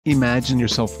Imagine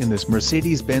yourself in this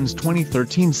Mercedes-Benz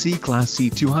 2013 C-Class C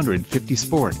 250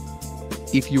 Sport.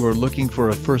 If you are looking for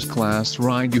a first-class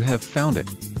ride, you have found it.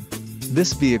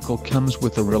 This vehicle comes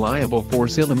with a reliable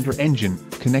 4-cylinder engine,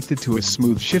 connected to a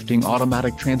smooth shifting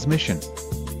automatic transmission.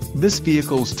 This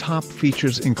vehicle's top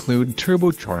features include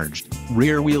turbocharged,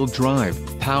 rear-wheel drive,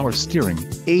 power steering,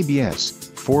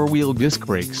 ABS, 4-wheel disc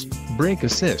brakes, brake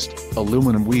assist,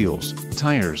 aluminum wheels,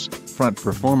 tires, front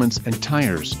performance and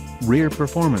tires, rear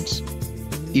performance.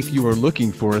 If you are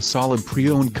looking for a solid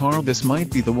pre-owned car, this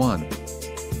might be the one.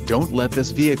 Don't let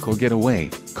this vehicle get away.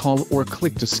 Call or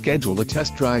click to schedule a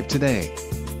test drive today.